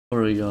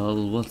Alright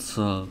y'all, what's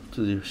up?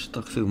 Today it's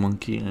Toxic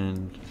Monkey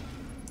and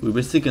we're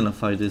basically gonna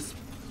fight this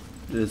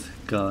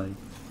guy.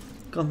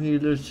 Come here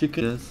little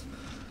chicken. Yes.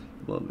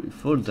 But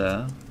before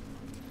that,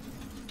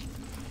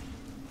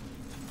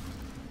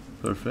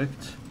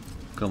 perfect.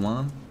 Come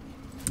on.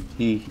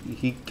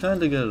 He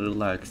kinda gotta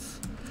relax.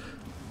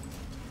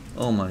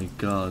 Oh my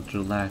god,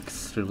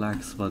 relax,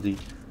 buddy.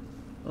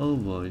 Oh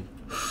boy.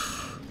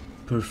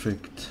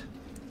 Perfect.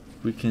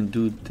 We can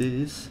do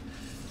this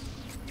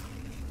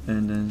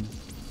and then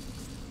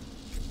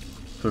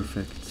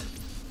perfect.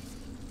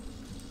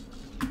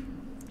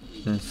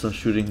 Then start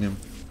shooting him.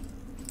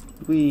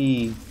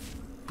 Wee!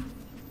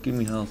 Give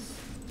me health.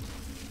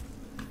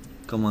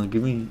 Come on,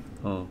 give me.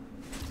 Oh,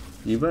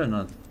 you better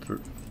not.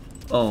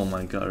 Oh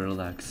my god,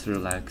 relax,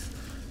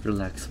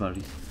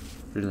 buddy.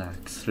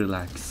 Relax.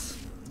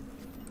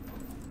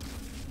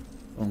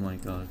 Oh my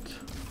god.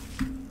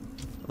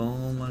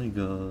 Oh my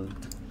god.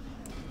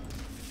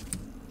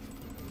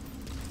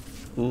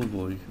 Oh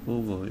boy.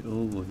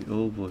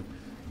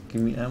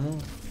 Give me ammo.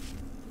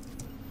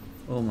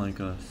 Oh my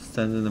god.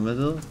 Stand in the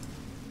middle.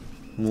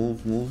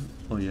 Move.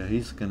 Oh yeah,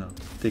 he's gonna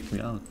take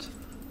me out.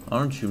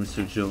 Aren't you,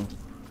 Mr. Joe?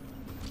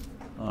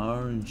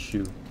 Aren't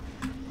you?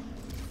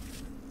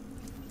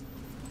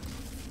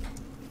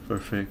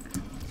 Perfect.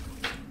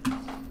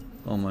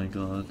 Oh my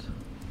god.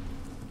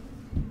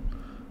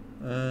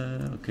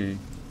 Okay.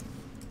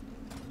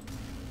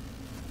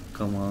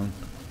 Come on.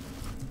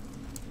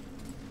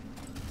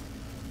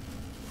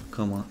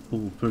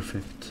 Oh,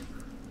 perfect.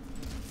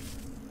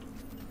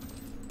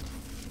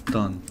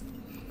 Done.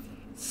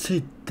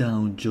 Sit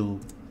down, Joe.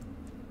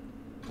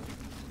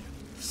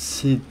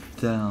 Sit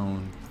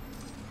down.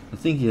 I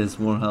think he has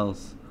more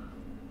health.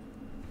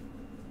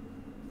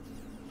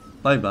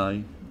 Bye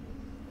bye.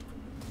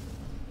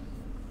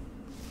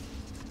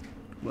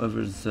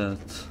 Whoever's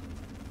that.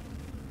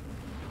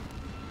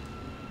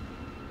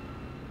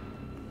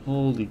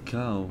 Holy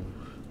cow.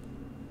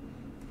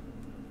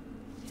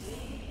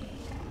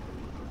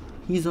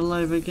 He's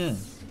alive again.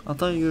 I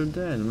thought you were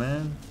dead,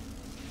 man.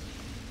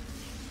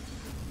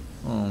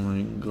 Oh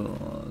my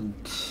god.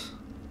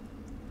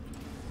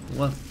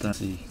 What the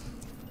see?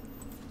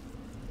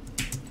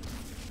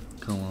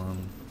 Come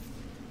on.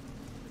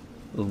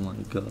 Oh my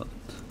god.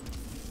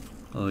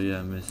 Oh yeah,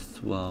 I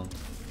missed. Wow.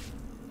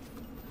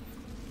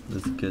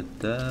 Let's get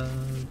that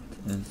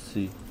and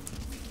see.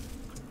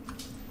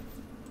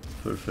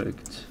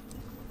 Perfect.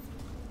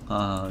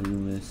 Ah, you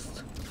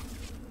missed.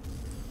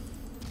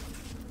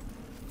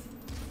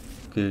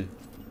 Okay.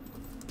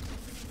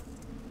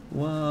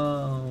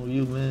 Wow,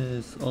 you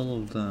missed all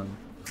of them.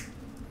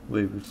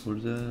 Wait, before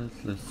that,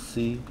 let's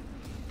see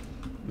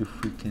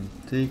if we can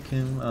take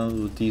him out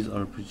with these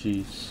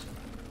RPGs.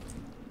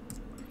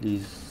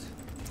 Please.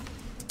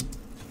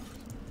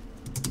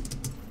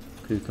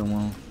 Okay, come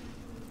on.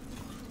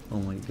 Oh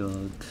my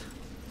god.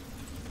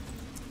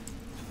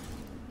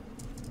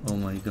 Oh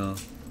my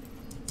god.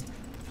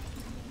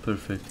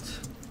 Perfect.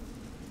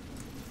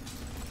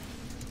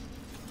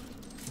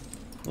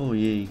 Oh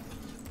yay.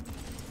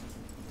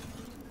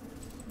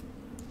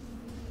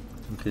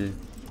 Okay.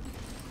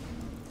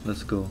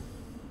 Let's go.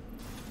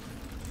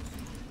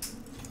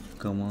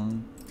 Come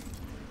on.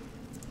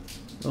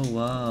 Oh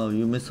wow,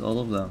 you missed all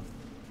of them.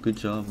 Good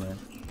job, man.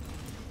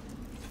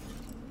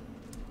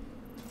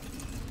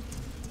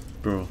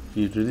 Bro,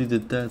 you really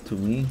did that to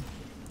me?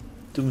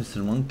 To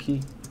Mr.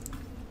 Monkey?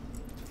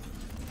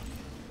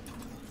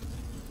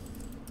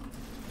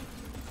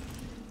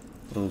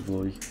 Oh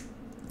boy.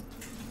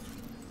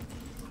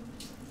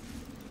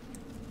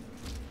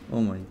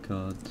 Oh my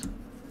god.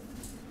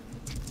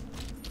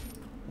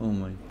 Oh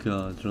my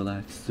god,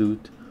 relax,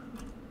 dude.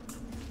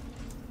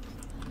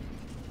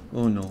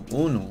 Oh no.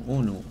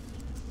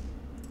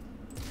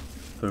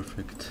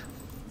 Perfect.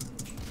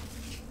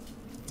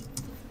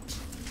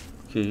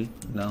 Okay,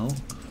 now.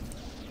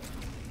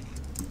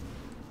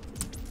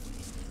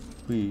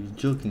 Wait, you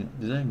joking?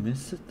 Did I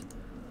miss it?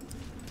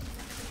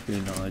 Okay,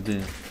 no, I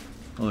didn't.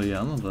 Oh yeah,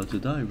 I'm about to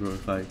die, bro,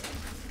 if I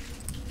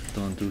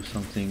don't do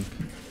something.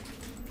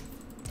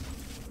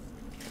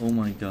 Oh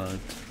my god.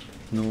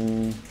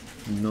 No.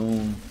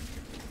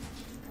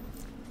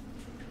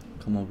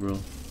 Come on, bro.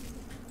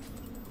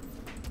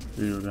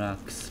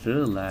 Relax,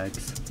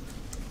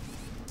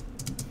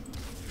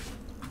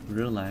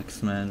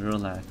 man,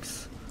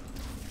 relax.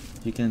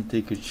 You can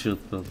take a chill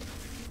pill.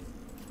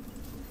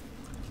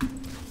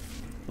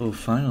 Oh,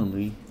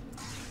 finally.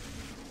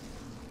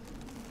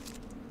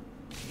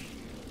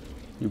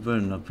 You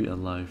better not be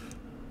alive.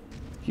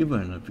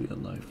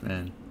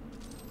 Man.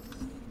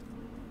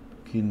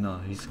 Okay,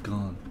 nah, he's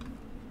gone.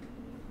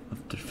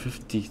 After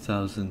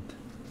 50,000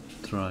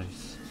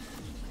 tries.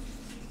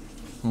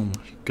 Oh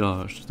my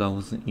gosh, that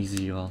wasn't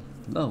easy, y'all.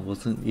 That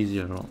wasn't easy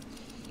at all.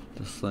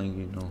 Just letting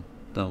you know,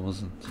 that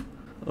wasn't.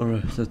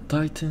 Alright, the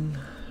Titan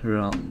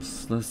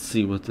Realms. Let's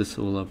see what this is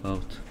all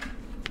about.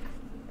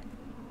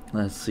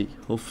 Let's see.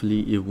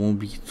 Hopefully it won't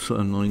be so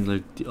annoying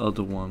like the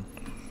other one.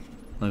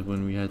 Like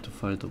when we had to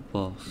fight the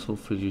boss.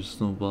 Hopefully there's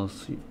no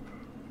boss here.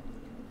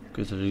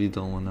 Because I really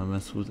don't want to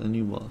mess with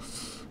any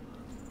boss.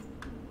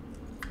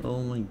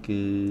 Oh my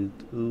god.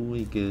 Oh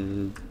my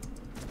god.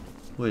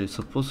 Wait, you're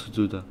supposed to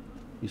do that.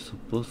 You're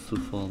supposed to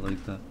fall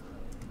like that.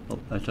 Oh,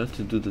 I tried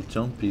to do the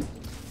jumpy,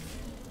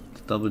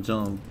 the double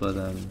jump, but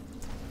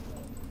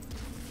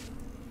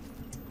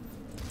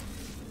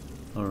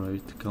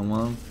alright, come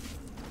on.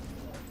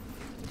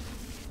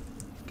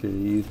 Okay,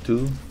 you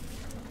too.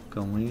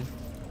 Come here.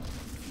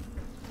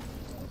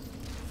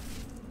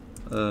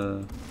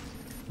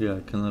 Yeah,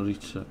 I cannot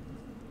reach that.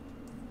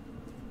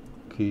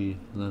 Okay,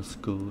 let's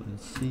go and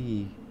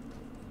see.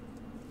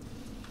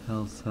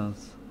 Health.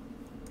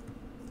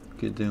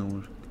 Okay, didn't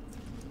work.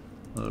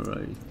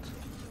 Alright.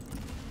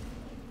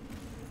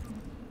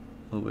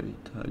 Oh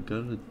wait, I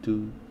gotta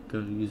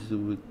use it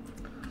with.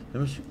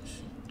 Let me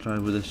try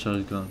with a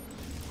shotgun.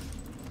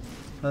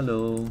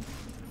 Hello.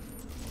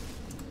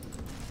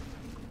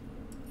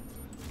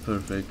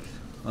 Perfect.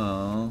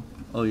 Oh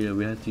yeah,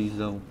 we had to use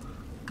that one.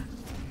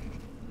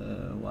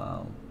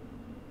 Wow.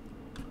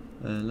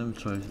 Let me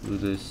try to do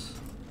this.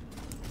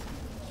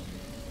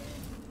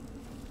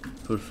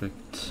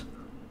 Perfect.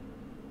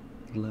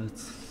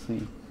 Let's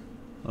see.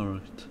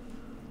 Alright.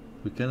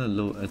 We kinda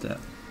low at that.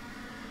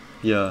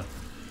 Yeah.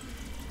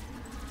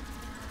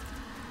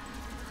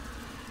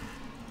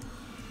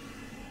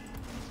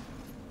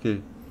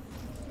 Okay.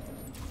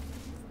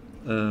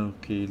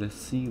 Okay, let's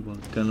see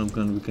what kind of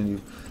gun we can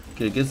use.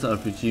 Okay, I guess the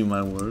RPG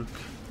might work.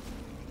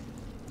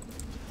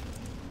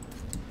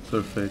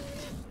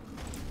 Perfect.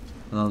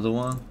 Another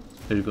one.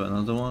 Here you go,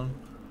 another one.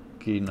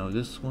 Okay, now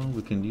this one,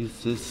 we can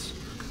use this.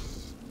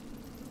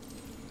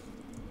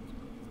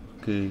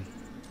 Okay.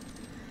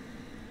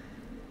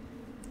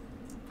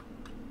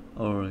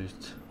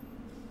 Alright.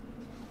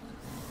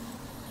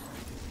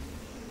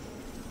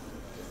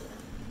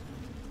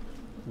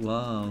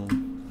 Wow,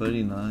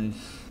 very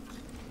nice.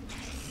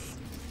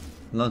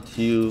 Not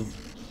you.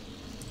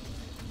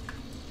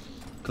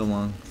 Come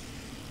on.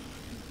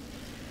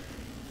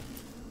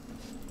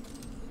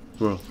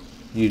 Bro,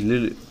 you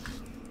literally...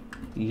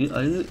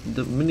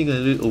 the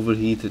minigun literally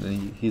overheated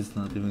and he's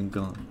not even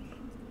gone.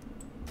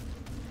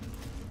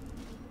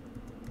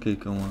 Okay,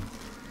 come on.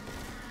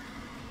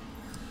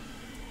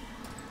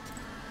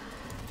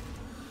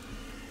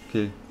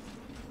 Okay.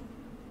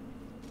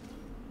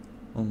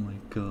 Oh my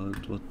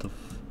god, what the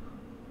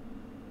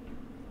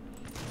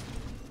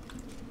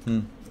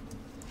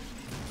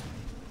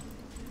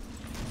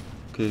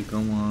Okay,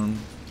 come on.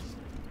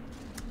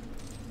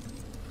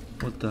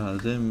 What the hell?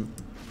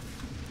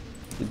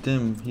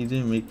 He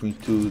didn't make me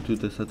do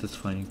the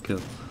satisfying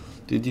kill.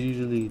 Did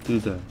you really do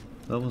that?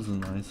 That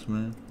wasn't nice,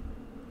 man.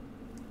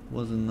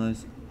 Wasn't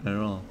nice at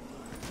all.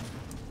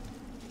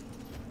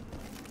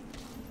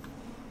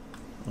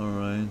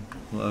 Alright,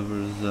 whoever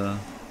is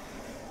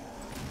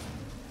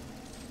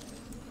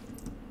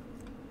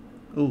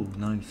oh,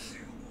 nice.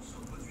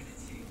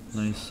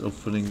 Nice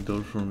opening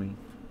door for me.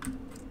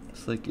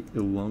 It's like it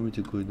want me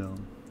to go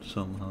down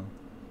somehow.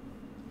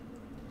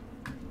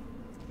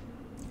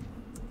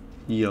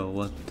 Yo,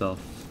 what the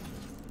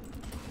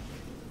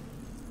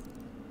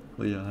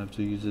oh yeah, I have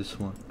to use this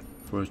one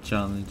for a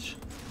challenge.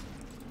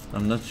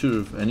 I'm not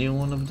sure if any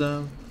one of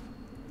them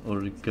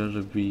or it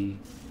gotta be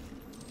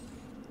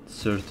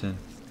certain.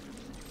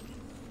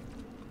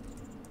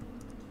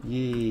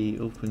 Yay,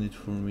 open it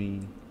for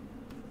me.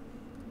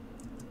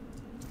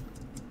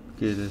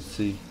 Okay, let's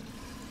see.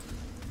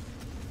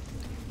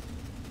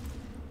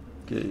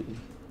 Okay,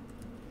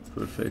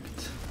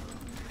 perfect.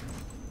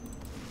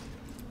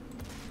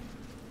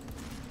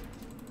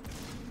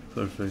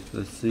 Perfect,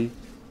 let's see.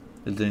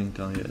 It didn't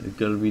count yet. It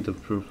gotta be the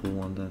purple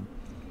one then.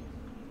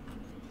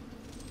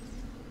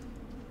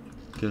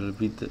 Gotta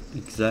be the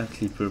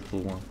exactly purple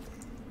one.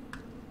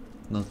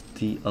 Not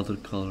the other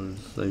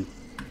colors, like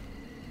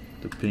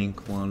the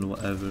pink one,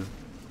 whatever.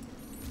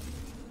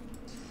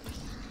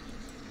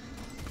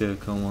 Okay,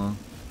 come on.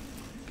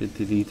 Get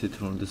deleted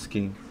from this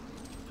game.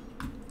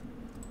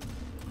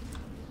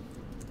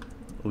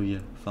 Oh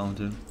yeah, found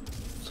him.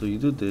 So you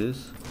do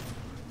this,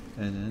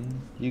 and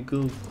then you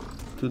go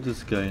to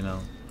this guy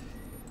now.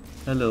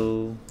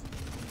 Hello.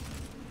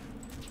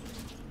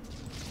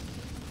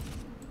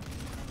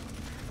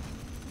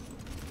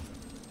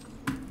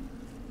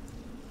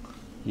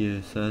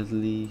 Yeah,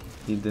 sadly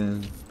he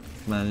didn't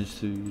manage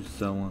to use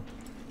that one.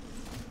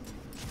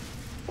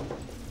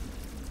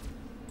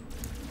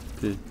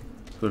 Okay,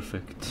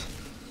 perfect.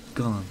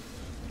 Gone.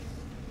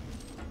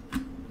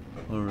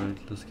 Alright,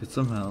 let's get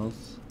some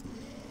health.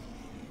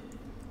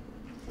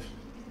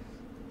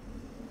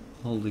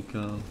 Holy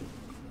cow.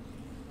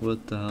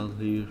 What the hell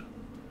here?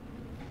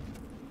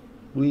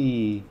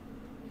 Wee.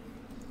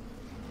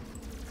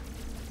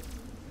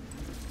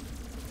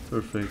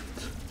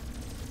 Perfect.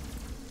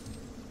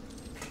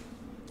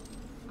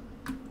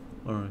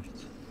 Alright.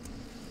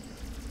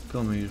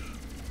 Come here.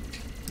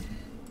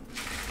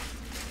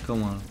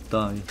 Come on,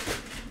 die.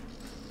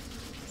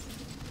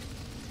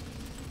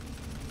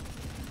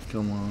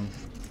 Come on.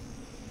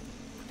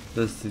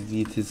 Let's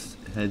delete his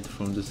head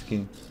from the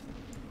skin.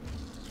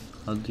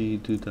 How do you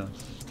do that?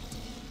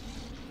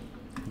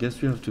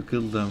 Guess we have to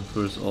kill them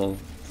first all.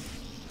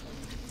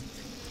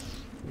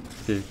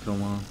 Okay,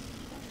 come on.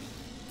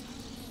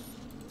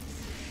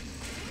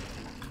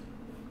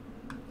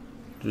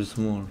 There's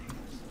more.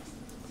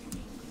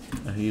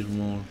 I hear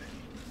more.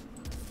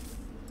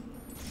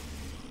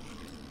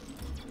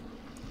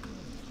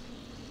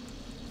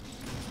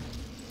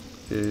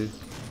 Okay.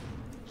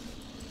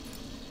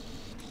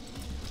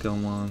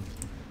 Come on.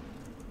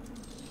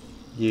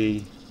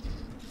 Yay.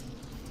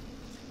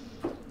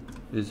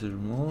 Is there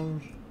more?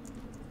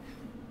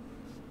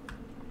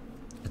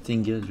 I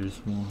think yeah,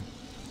 there's more.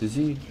 Is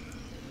he?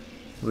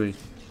 Wait,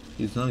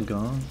 he's not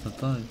gone? I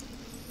thought.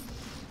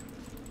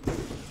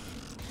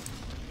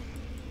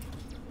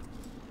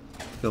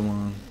 Come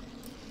on.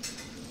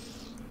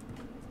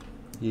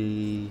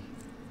 Yay.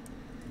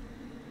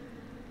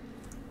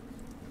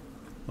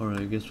 Alright,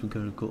 I guess we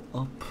gotta go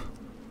up.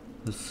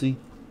 Let's see.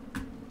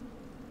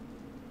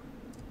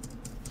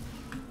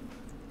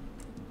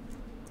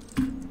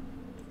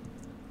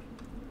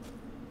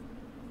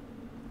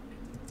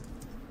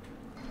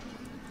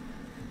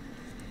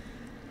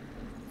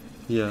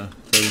 Yeah,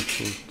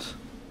 teleport.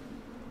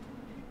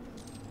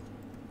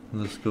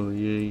 Let's go,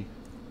 yay.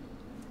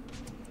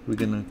 We're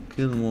gonna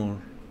kill more,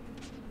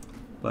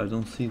 but I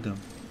don't see them.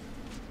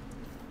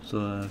 So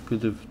I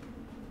could have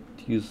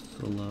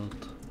used a lot.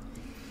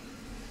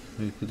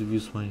 I could have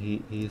used my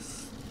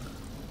haste,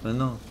 but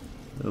no,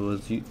 it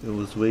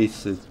was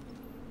wasted.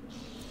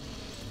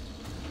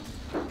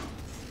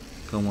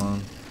 Come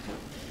on.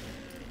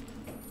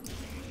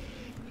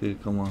 Okay,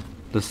 come on.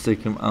 Let's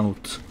take him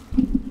out.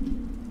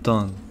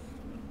 Done.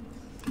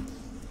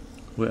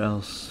 Where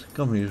else?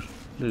 Come here,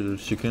 little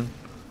chicken.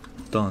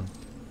 Done.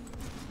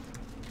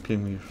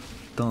 Come here.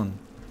 Done.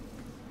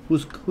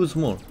 Who's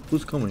more?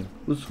 Who's coming?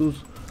 Who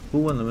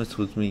wanna mess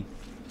with me?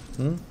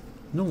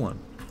 No one.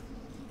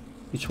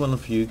 Each one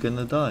of you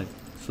gonna die.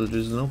 So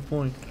there's no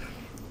point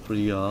for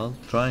y'all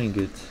trying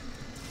it.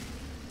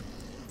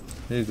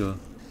 Here you go.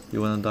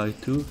 You wanna die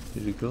too?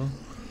 Here you go.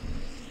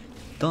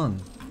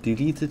 Done.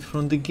 Deleted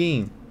from the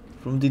game.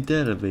 From the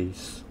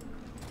database.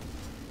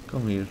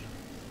 Come here.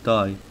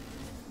 Die.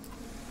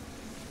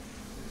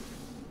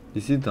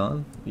 Is he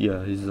done?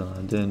 Yeah, he's done.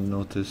 I didn't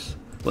notice.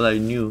 Well, I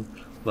knew,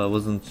 but I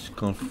wasn't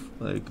I'm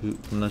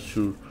not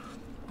sure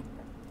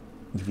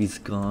if he's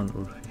gone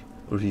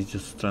or he's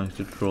just trying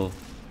to troll.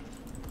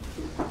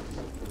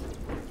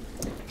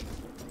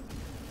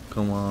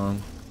 Come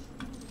on.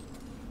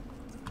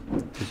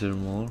 Is there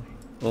more?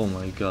 Oh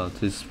my god,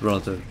 his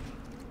brother.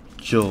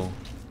 Joe.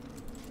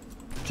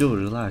 Joe,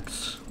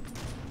 relax.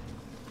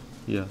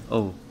 Yeah,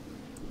 oh.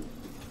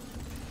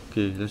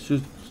 Okay, let's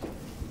shoot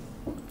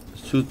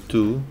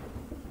two.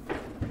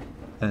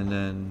 And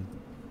then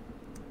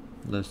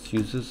let's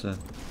use this and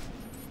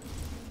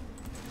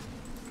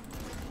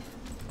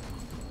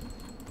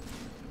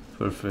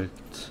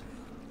perfect.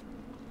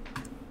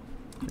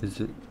 Is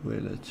it?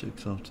 Wait, let's check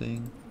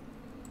something.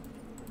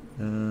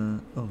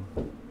 Oh,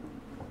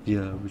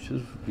 yeah, we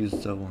should have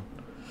used that one.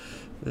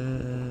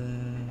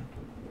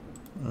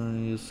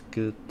 I just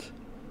get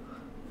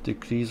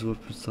decrease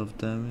weapons of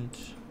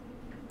damage.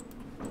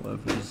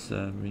 What does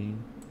that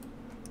mean?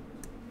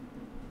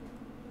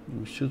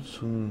 We should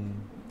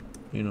soon,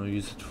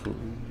 use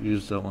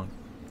that one.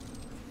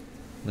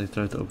 Like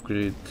try to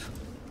upgrade.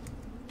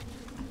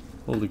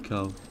 Holy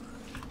cow!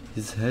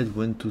 His head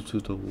went to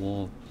the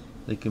wall.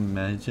 Like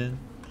imagine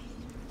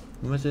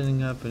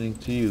it happening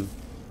to you.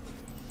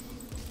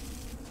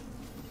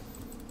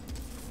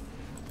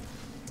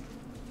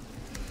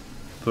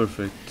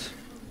 Perfect.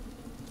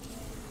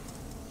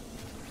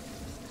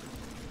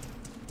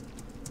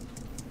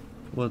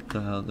 What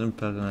the hell?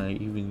 Impact, and I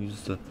even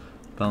used the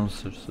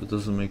bouncer, so it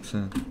doesn't make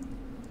sense.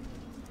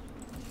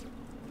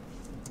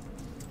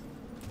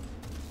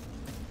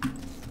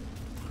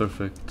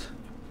 Perfect.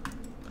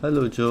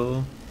 Hello,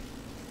 Joe.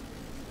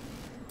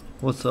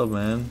 What's up,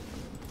 man?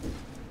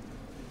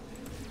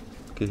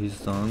 Okay, he's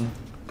done.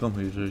 Come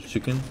here,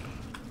 chicken.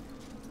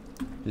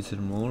 Is there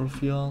more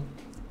of y'all?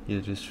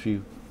 Yeah, there's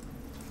few.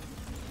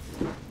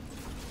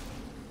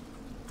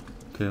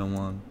 Okay, I'm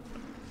on.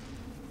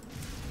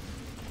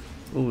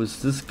 Oh,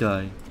 it's this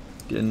guy.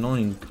 The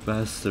annoying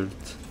bastard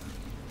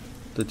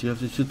that you have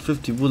to shoot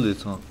 50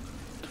 bullets on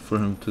for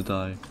him to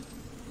die.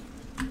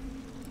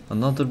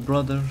 Another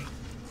brother?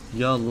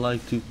 Y'all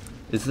like to...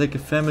 It's like a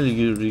family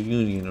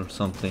reunion or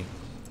something.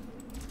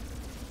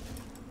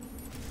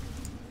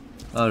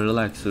 Ah,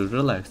 relax,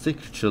 relax.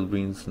 Take your chill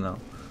beans now.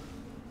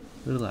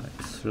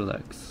 Relax,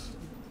 relax.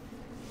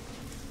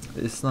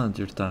 It's not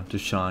your time to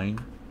shine.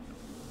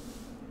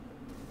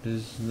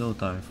 There's no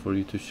time for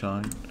you to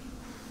shine.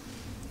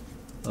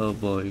 Oh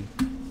boy.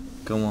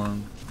 Come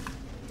on.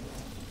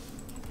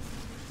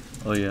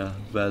 Oh yeah,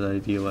 bad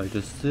idea what I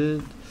just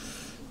did.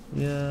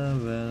 Yeah,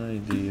 bad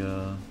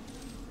idea.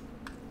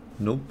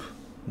 Nope,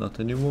 not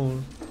anymore.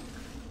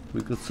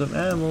 We got some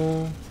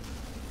ammo.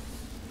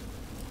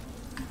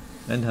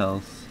 And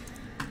health.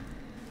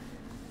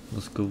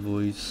 Let's go,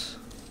 boys.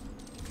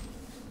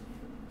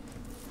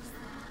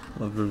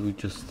 Whatever we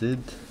just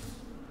did.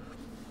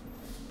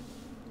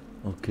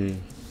 Okay.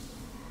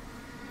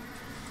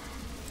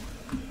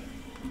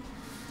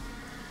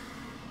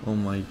 Oh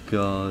my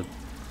god.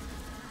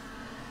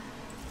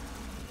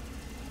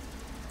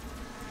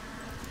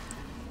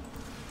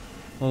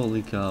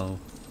 Holy cow.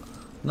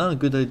 Not a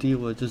good idea,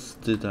 what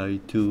just did I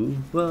do?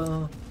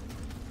 Well,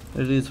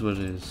 it is what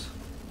it is.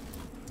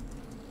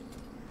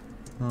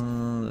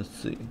 Let's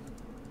see.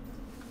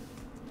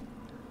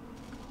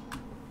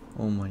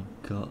 Oh my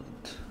god.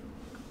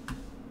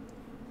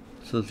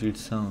 Such weird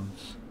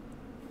sounds,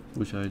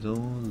 which I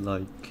don't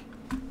like.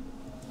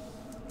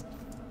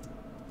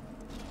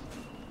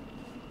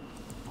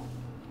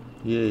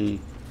 Yay,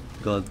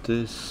 got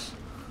this.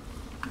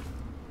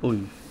 Oh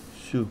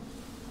shoot.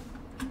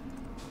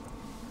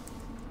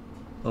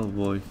 Oh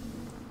boy.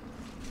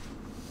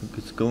 Look,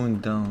 it's going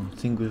down. I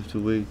think we have to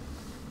wait.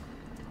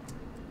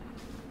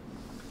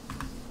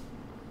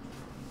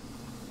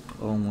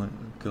 Oh my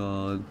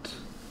god.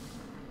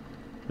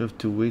 We have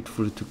to wait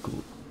for it to go,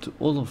 to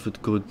all of it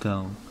go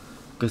down.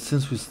 Because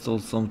since we stole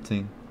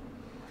something,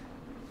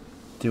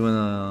 do you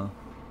wanna,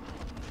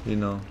 you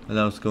know, and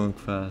now it's going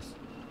fast.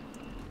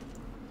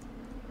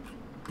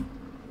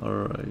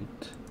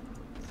 Alright.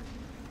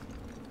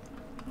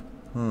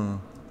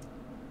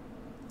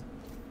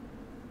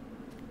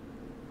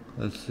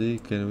 Let's see,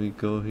 can we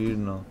go here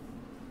now?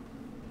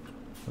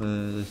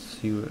 Let's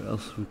see where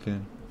else we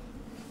can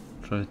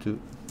try to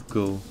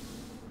go.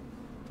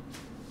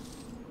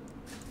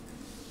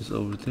 It's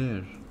over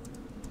there.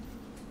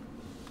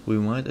 We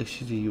might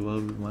actually,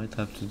 what we might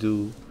have to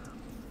do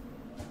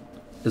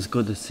is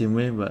go the same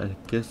way, but I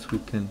guess we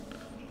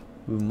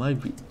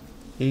might be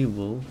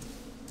able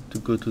to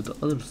go to the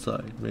other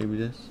side. Maybe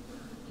this.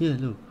 Yeah,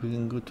 look, we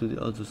can go to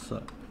the other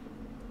side.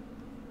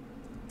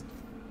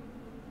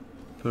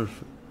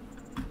 Perfect.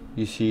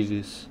 You see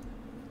this?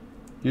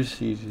 You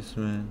see this,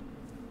 man?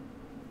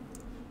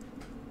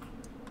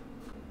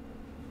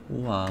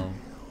 Wow.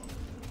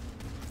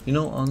 You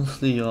know,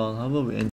 honestly, y'all, how about we end